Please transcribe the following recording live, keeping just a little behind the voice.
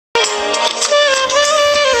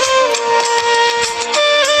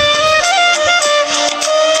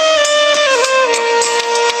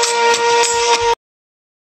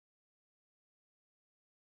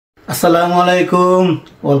আসসালামু আলাইকুম,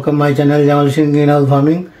 welcome my channel Jamal Singh greenhouse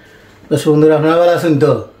farming. তো বন্ধুরা আপনারা ভালো আছেন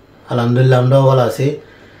তো? আলহামদুলিল্লাহ আমরাও ভালো আছি।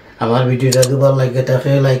 আমার ভিডিওটা যদি ভালো লাগে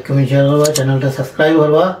থাকে লাইক কমেন্ট শেয়ার করবা, চ্যানেলটা সাবস্ক্রাইব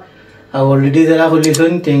করবা। আর অলরেডি যারা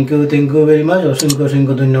খুলিছেন থ্যাংক ইউ ভেরি মাচ, অসংখ্য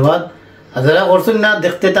অসংখ্য ধন্যবাদ। আর যারা করছেন না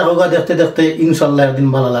দেখতে থাকুক, দেখতে দেখতে ইনশাল্লাহ একদিন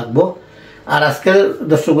ভালো লাগবো। আর আজকের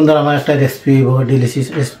দর্শক বন্ধুরা আমার একটা রেসিপি, বহুত ডিলিশিয়াস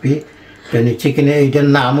রেসিপি। চিকেনে এইটার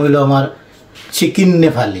নাম হইলো আমার চিকেন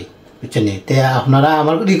নেপালি, বুঝছেন? তে আপনারা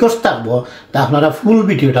আমার রিকোয়েস্ট থাকবো, তা আপনারা ফুল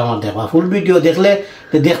ভিডিওটা আমার দেখবা। ফুল ভিডিও দেখলে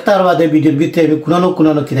দেখতে পারবা যে ভিডিওর ভিতরে আমি কোনো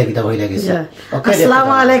কিতা হয়ে গেছে।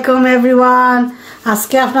 আসসালামু আলাইকুম এভরিওয়ান।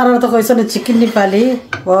 আজকে আপনারা তো কইছেন চিকেন নেপালি,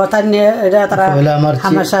 ও তার এটা তারা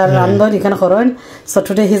হামেশা রান্ধন এখানে করেন। So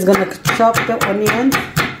today he is gonna chop the onion.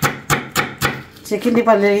 Chicken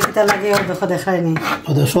Nepali কিতা লাগে ও দেখায়নি,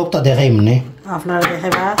 ওদের সবটা দেখাই মনে আপনারা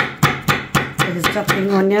দেখাইবা। He's chopping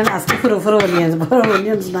onion. Ask for onions, but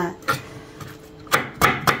onions na.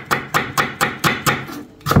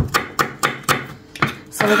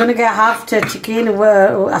 So we're gonna get half chicken.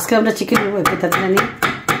 Ask him the chicken.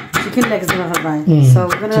 Chicken legs na buy. So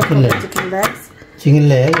we're gonna cook the chicken legs. Chicken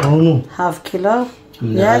leg, oh no. Half kilo.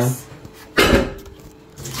 Yes.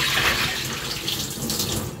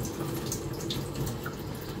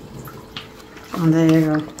 And there you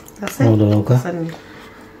go. That's it.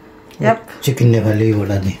 Yep. Chicken nepali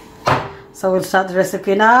bola de. So we'll start the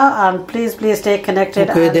recipe now, and please stay connected.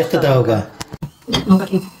 Okay, dekhte hoga.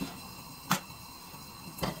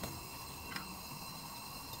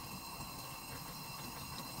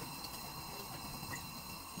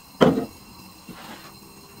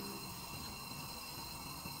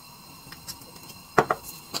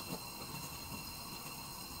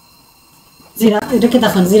 Zira, এটা কি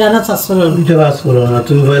দেখুন জিরা না চাসফোরন? এটা চাসফোরন না,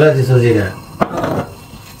 তুমি বলা দিছো জিরা।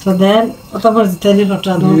 So then, ওটার জিতেলি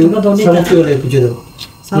রটা দাও, তুমি দনি দাও। সব চলে পিছে দাও।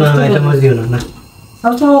 না না এটা মজ দিও না।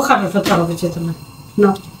 সব তো খাবে ফটা হবে পিছে তো না। No.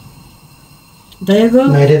 There you go.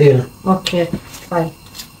 না এটা দিও না। Okay, fine.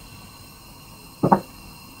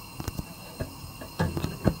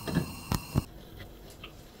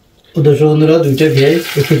 ওদের বন্ধুরা দুইটা ভেজ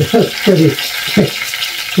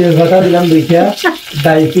ঘটা দিলাম দুইটা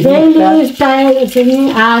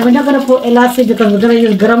we're not going to put elastic because we're going to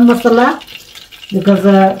use garam masala because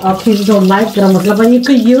our kids don't like garam masala, but you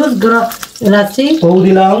could use elastic. ও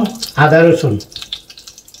দিলাম আদা রসুন,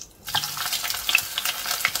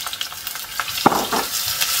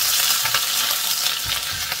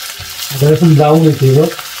 আদা রসুন ব্রাউন হইতে দিব।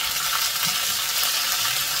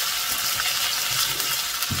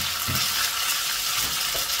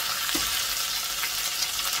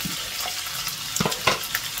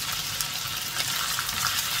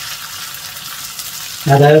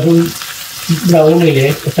 আদা রসুন ব্রাউন হইলে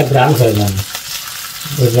একটা গ্রাম হয় না,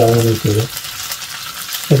 ব্রাউন হইতে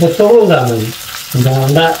এটা সবও গ্রাম হয়,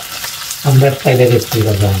 আমরা স্টাইলে রেসিপি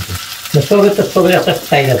করলাম। সবের একটা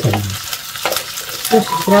স্টাইল আছে।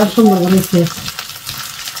 সুন্দর বানিয়েছে।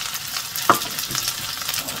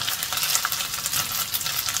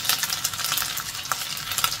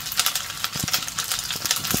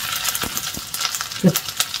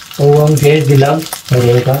 ও আমি ভেজ দিলাম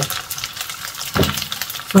এটা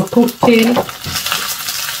cooked tail.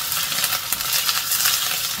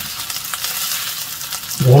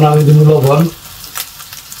 আমি দিব লবণ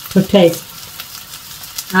to taste.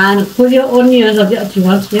 And put your onions of the other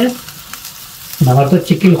yes. আমার তো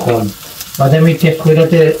চিকেন খন বাদে আমি টেস্ট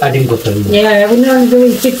কইরাতে অ্যাডিং করতে হবে। Yeah, we know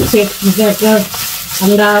doing 6 because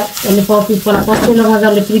আমরা only 4 people, 4 people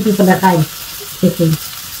only 3 people are fine chicken.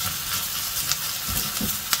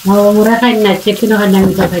 Now we're fine na chicken or na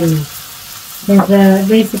we fine na. It's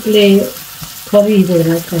basically curry is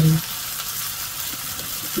like curry.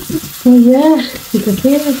 So yeah, you can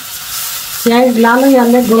see it. Yeah, lalo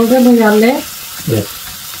yalle, golden yalle. Yes.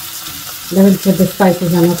 Then we'll put the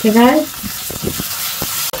spices on, okay guys?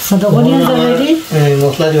 So the onions are ready.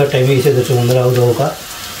 মশলা দেওয়ার টাইমে এসে দেখো বন্ধুরা ও দোকা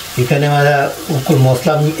এখানে আমরা উপর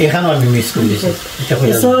মশলা এখানে আমি মিক্স করে দিয়েছি।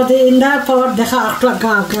 So in that pot দেখা আকলা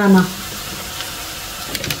গানা.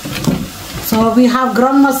 So we have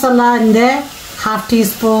garam masala in there, half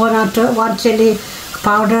teaspoon, 1 chili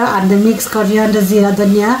powder, and the mixed coriander, zira,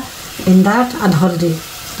 dhania in that, and haldi.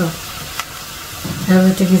 So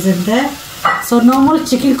everything is in there. So normal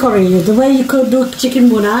chicken curry, the way you could do chicken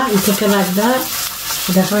buna, you cook it like that.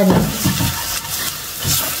 That's right.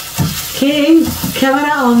 King,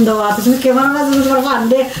 camera on the water. So camera was over one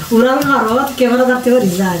day. Ural marot, camera got your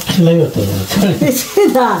result. नहीं होता है। See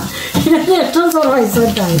that? It was always so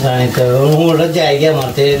time. नहीं तो वो उड़ जाएगा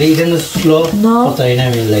मारते reason slow होता ही ना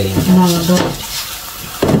मिल लगी। No, don't.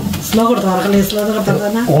 Slow करता है, कल slow करता था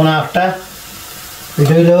ना। On after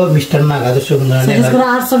এটা হলো মিস্টার নাগা দর্শক বন্ধুরা So he's gonna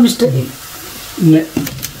add some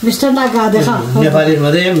Mr. Naga দেখা নেপালের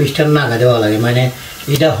মধ্যে মিস্টার নাগা দেওয়া লাগে মানে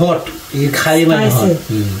এটা হট এই খাই মানে hot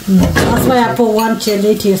That's why I put 1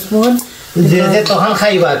 chili teaspoon যে যে তখন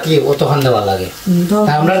খাইবা কি ও তখন দেওয়া লাগে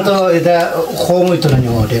আমরা তো এটা কম হইতো না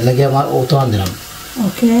হট এর লাগে আমার ও তখন দিলাম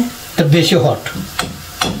ওকে এটা বেশি হট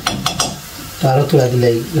তারও তুলা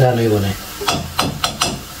দিলেই রান হইব না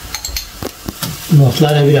মশলা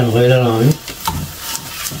নেবি রান করে দিলাম আমি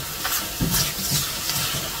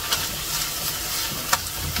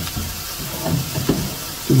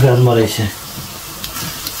গ্রান মারাইছে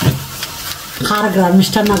খার গ্রাম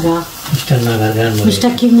মিস্টার নাগা গ্রান মারাইছে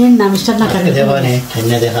মিস্টার কিংয়ের না মিস্টার নাগা দেবা নে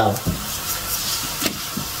ঠান্ডা দেখাও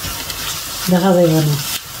দেখা যাবে না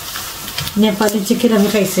Nepali chicken আমি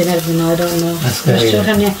খাইছি না না I don't know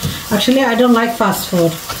actually I don't like fast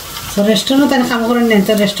food so restaurant তাই খাম করেন না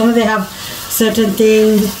তো restaurant they have certain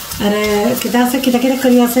things আরে কিতা আছে কিতা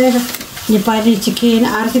করি আছে Nepali chicken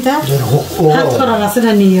আর কিতা হাত করা আছে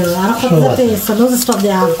না নিও আর কততে so those stuff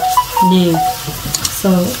they have name so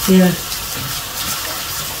yeah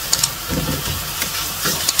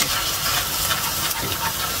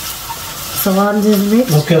so one this mix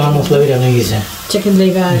okay one mosla biryani gise chicken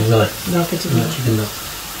liver chicken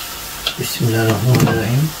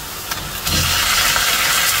bismillahirrahmanirrahim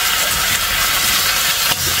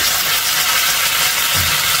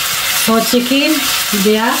so chicken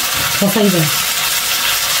dia kosai যায়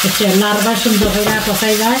এটা লারবা সুন্দর করে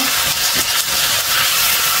কষাই যায়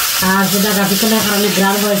আর যেটা গাবিকলের কারণে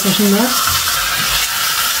গ্রাম হয়েছে সুন্দর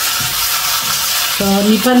তো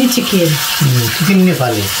নেপালি চিকেন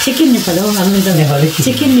নেপালি ও আমি Nepali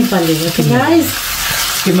chicken Nepali okay guys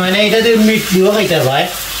কি মানে এটা যে মিট দিও খাইতে ভাই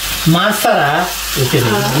মাছ ছাড়া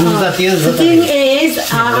the thing is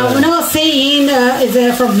I'm not saying is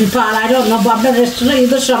from Nepal I don't know but the restaurant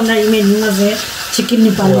either shop na menu আছে chicken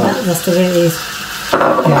Nepali restaurant is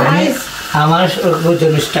guys আমার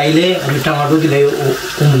জন্য স্টাইলে আমি টমেটো দিলে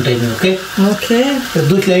কোনটাই নি ওকে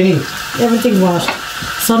দুধ লাইনি everything washed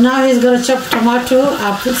so now he's going to chop tomato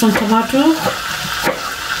I'll put some tomato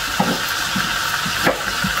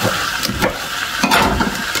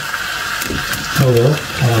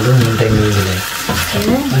tomato কোনটাই নি দিলে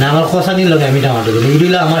মানে আমার কষা নিল আমি টমেটো দিলে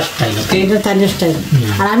এইগুলো আমার স্টাইল ওকে এটা তাদের স্টাইল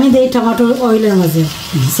আর আমি দেই টমেটো অয়েলের মধ্যে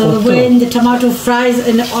so when the tomato fries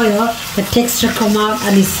in the oil the texture come out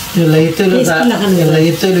and it's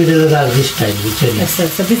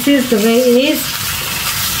so this is the way it is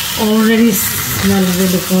already smells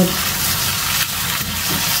really good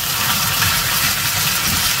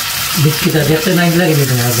biscuit দেখতে নাইস লাগে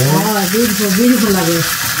না তোমার beautiful লাগে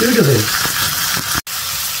beautiful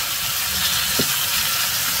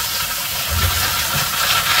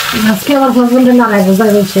আজকে আমার ফোনটা লাগাই বুঝা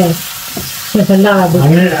গেছে সেটা লাগাবো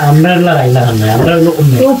আমরা লাগাইলাম না আমরা লোক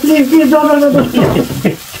ও please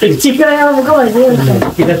chicken I'm going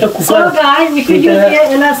so guys we could use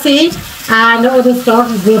LSC and other stuff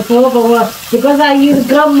before but because I use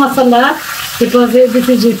garam masala because this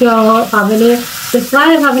is with your family the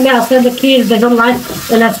Fry family after the kids they don't like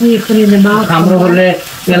LSC put in the mouth আমরা বলে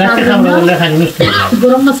LSC আমরা বলে খাই মিষ্টি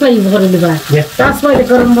garam masala use করে দিবা that's why the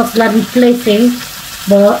garam masala replacing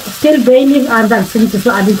but still bay leaf and dancing to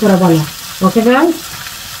add kora bala okay guys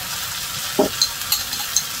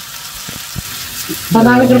but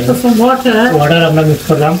now we going to put some water আমরা mix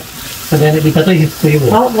করলাম তো দেন এটা তো হিট করিব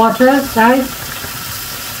hot water guys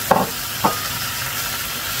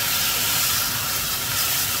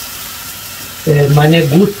মানে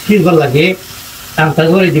good feel লাগে আমটা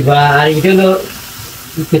করে দিবা আর এটা হলো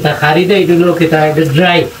কেটা খারি দেয় এটা হলো কেটা এটা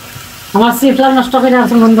ড্রাই আমার সিফটা নষ্ট করে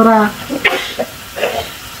আছে বন্ধুরা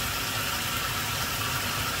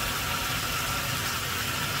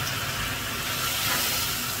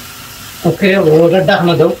ওকে ওটা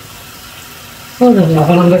ঢাকনা দাও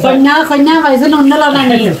কন্যা ভাইছে অন্য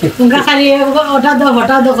লাগানি উনকা খালি ওটা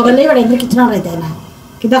দাও কবলে বড় এন্দ্র কিছু না রাইতে না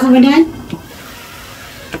কি দেখো মানে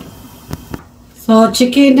so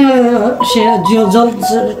chicken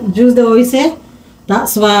juice the hoise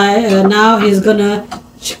that's why now he's gonna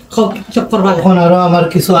chop করবা এখন আরো আমার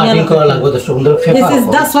কিছু আইডিং করা লাগবে তো সুন্দর paper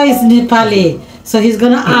that's why it's Nepali so he's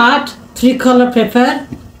gonna add 3 color pepper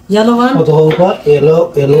yellow one কত হবে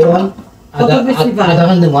yellow one আধা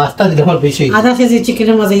খান মাছটা দিলে আমার বেশি আধা কেজি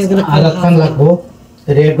চিকেনের মধ্যে he's gonna আধা খান লাগবে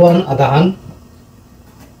রেড ওয়ান আধা খান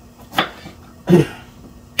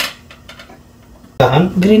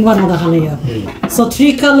green one adha khane ya so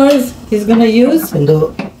 3 colors he's going to use কিন্তু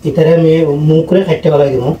ইতারে আমি মুখ করে খাইতে পারা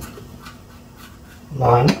দিব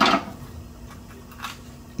মান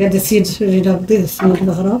get the seeds rid of this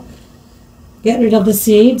get rid of the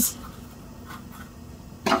seeds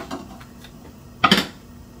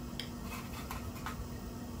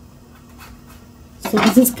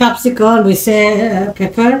This is capsicum. We say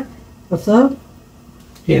pepper also.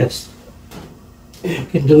 Yes.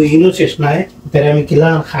 কিন্তু ইনো শেষ নাই পেরামি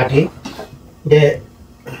কিলান খাটি যে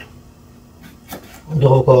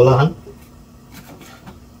দো কোলান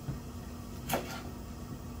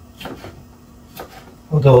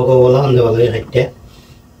দো কোলান দে বলে খাইতে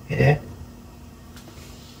এ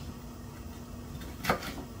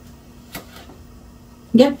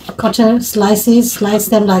Get cutter slices, slice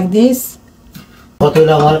them like this.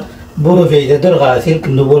 কতলা আমার বড় ভেজে দরকার আছে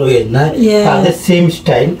কিন্তু বড় ভেজ না Yeah. তাদের same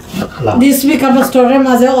style This week I'm storing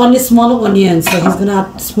as only small onions, so he's gonna add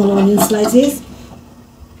small onion slices.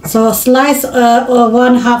 So slice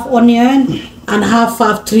 1/2 onion and half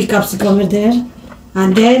of 3 capsicum in there, and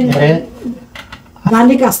then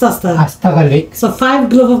garlic asta. আস্তা garlic So 5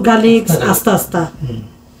 cloves of garlic asta.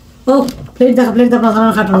 Oh, plate the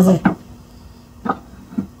banana cut was it.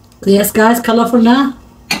 Yes, guys, colorful now.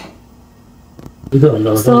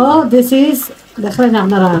 So this is देखो ना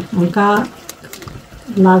अपना उनका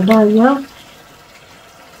लाडा या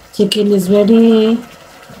chicken is ready.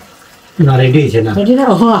 না ready আছে না Ready ना?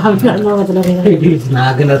 Oh, हम करना मतलब है. রেডি না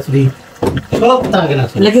গনা শ্রী সব তাগনা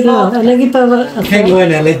শ্রী लगी तो কেন হয়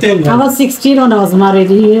না লেতে I was 16 when I was married.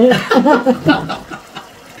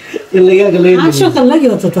 ইল্লেগা গলে I'm sure that lagi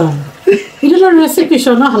होता था. You don't know recipe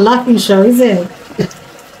show ना laughing show is it?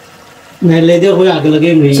 না লেদে হয় আগে লগে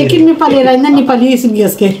नहीं Chicken Nepali राइना Nepali इसलिए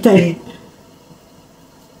इसके कहता है.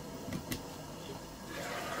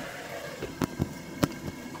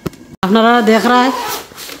 अपना देख रहा है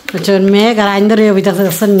जो मैं घर अंदर ही अभी तक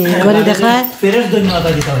नहीं गोरी देख रहा है फ्रेश धन्यवाद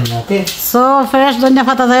दिता ना ओके सो फ्रेश धनिया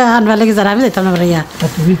पत्ता था हाथ वाले की जरा भी देता ना भैया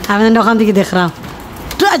हमें दुकान दिखी देख रहा हूँ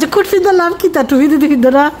तो आज कुछ फिर लाभ की था तू भी दिखी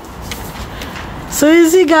दरा सो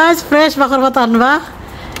इसी गाइस फ्रेश बकर पत्ता अनवा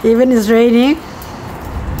even it's raining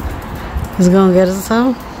let's go and get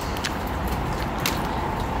some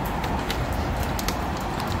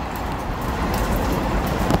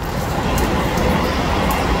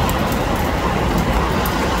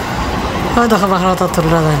Oh, dah bakar otot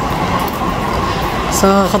turun dah. So,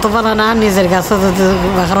 khutbah lana nizer gasa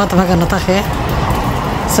bakar otot bagan otak ya.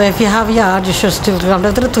 So, if you have yard, you should still come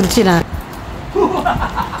down to the turchina.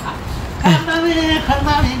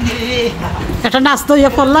 Eta nasto ya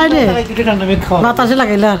polla ini. Mata sih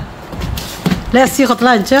lagi lah. Let's see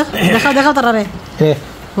khutbah aja. Dekha tarare.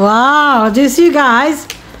 Wow, this you guys.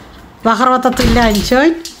 Bakar otot turun aja.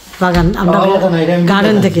 Bagan, amda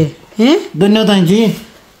garden deke. धन्यवाद जी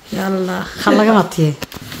يلا خلقة ماتي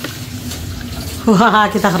واه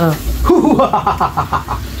كده خرا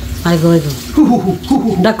ايغو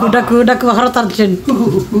داكو خرا ترجن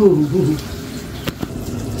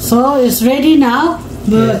so it's ready now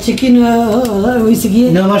the chicken হইছেগি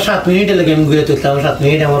না আমার 7 minute লাগে আমি ঘুরে তুলতাম 7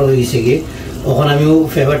 minute আমার হইছেগি ওখানে আমি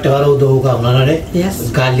ফেভারটা আরো দেবো আপনারে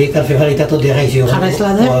গার্লিক আর ফেভার এটা তো দেখাইছি ওখানে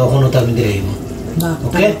তো আমি দিলাম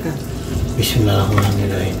ওকে বিসমিল্লাহির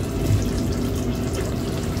রহমানির রহিম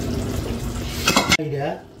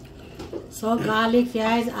So garlic,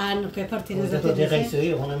 piaz and pepper things तो देखाइছো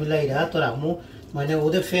এখন আমি লাইরা তো রাখমু মানে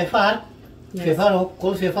ওদের ফেফার ও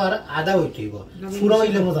কোল ফেফার আদা হইতিব পুরো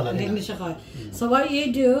হইলে মজা লাগে So what you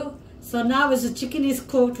do, so now as the chicken is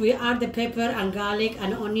cooked, we add the pepper and garlic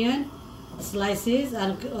and onion slices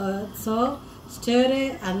and so stir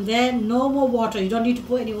it and then no more water. You don't need to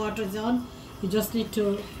put any water on. You just need to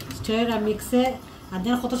stir and mix it and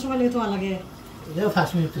then কত সময় লাগে তো লাগে?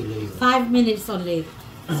 5 minutes লাগে 5 minutes only.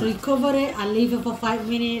 So you cover it and leave it for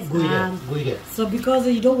 5 minutes. So because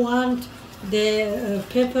you don't want the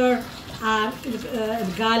pepper and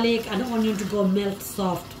garlic and onion to go melt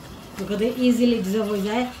soft because they easily dissolve हो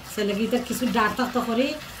जाए. So लगी तक किसी dot तक तो करे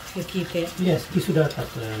you keep it. Yes, किसी dot तक.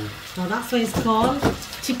 So that's why it's called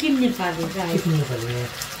chicken Nepali, guys. Chicken Nepali.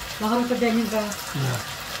 बाहर कर देंगे का.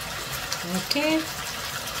 Okay.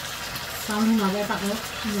 सामने आ गया तक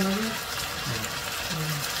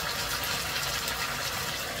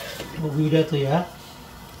Video to ya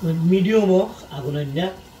medium agunanya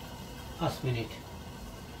 5 minutes.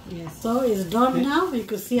 Yes, so it's done now. You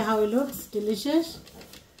can see how it looks delicious.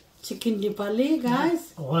 Chicken Nepali, guys.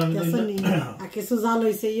 Akisu zalo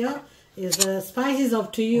ise yo is spices up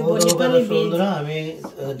to you. But Nepali means. আমি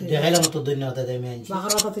দেখাইলাম তো ধন্যবাদ দেই আমি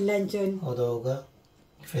বাহারাত তিলাঞ্চন হদোগা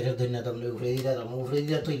ফেরে ধন্যবাদ আমরা উফরে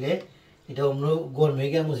দিয়া তইলে এটা আমরা গরমে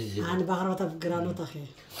গিয়া মজিছি আর বাহারাত গ্রানো থাকে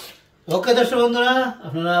ওকে দর্শক বন্ধুরা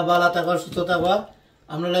আপনারা ভালো থাকুন সুস্থ থাকুন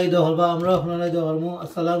আমরা লাই দোয়া করব আমরা আপনারা লাই দোয়া করব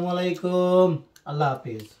আসসালামু আলাইকুম আল্লাহ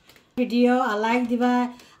হাফেজ video I like diba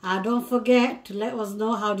don't forget to let us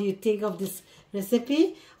know how do you think of this recipe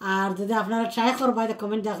আর যদি আপনারা ট্রাই করবা the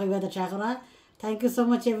comment দেখাইবা the try করা thank you so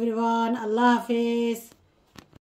much everyone Allah Hafiz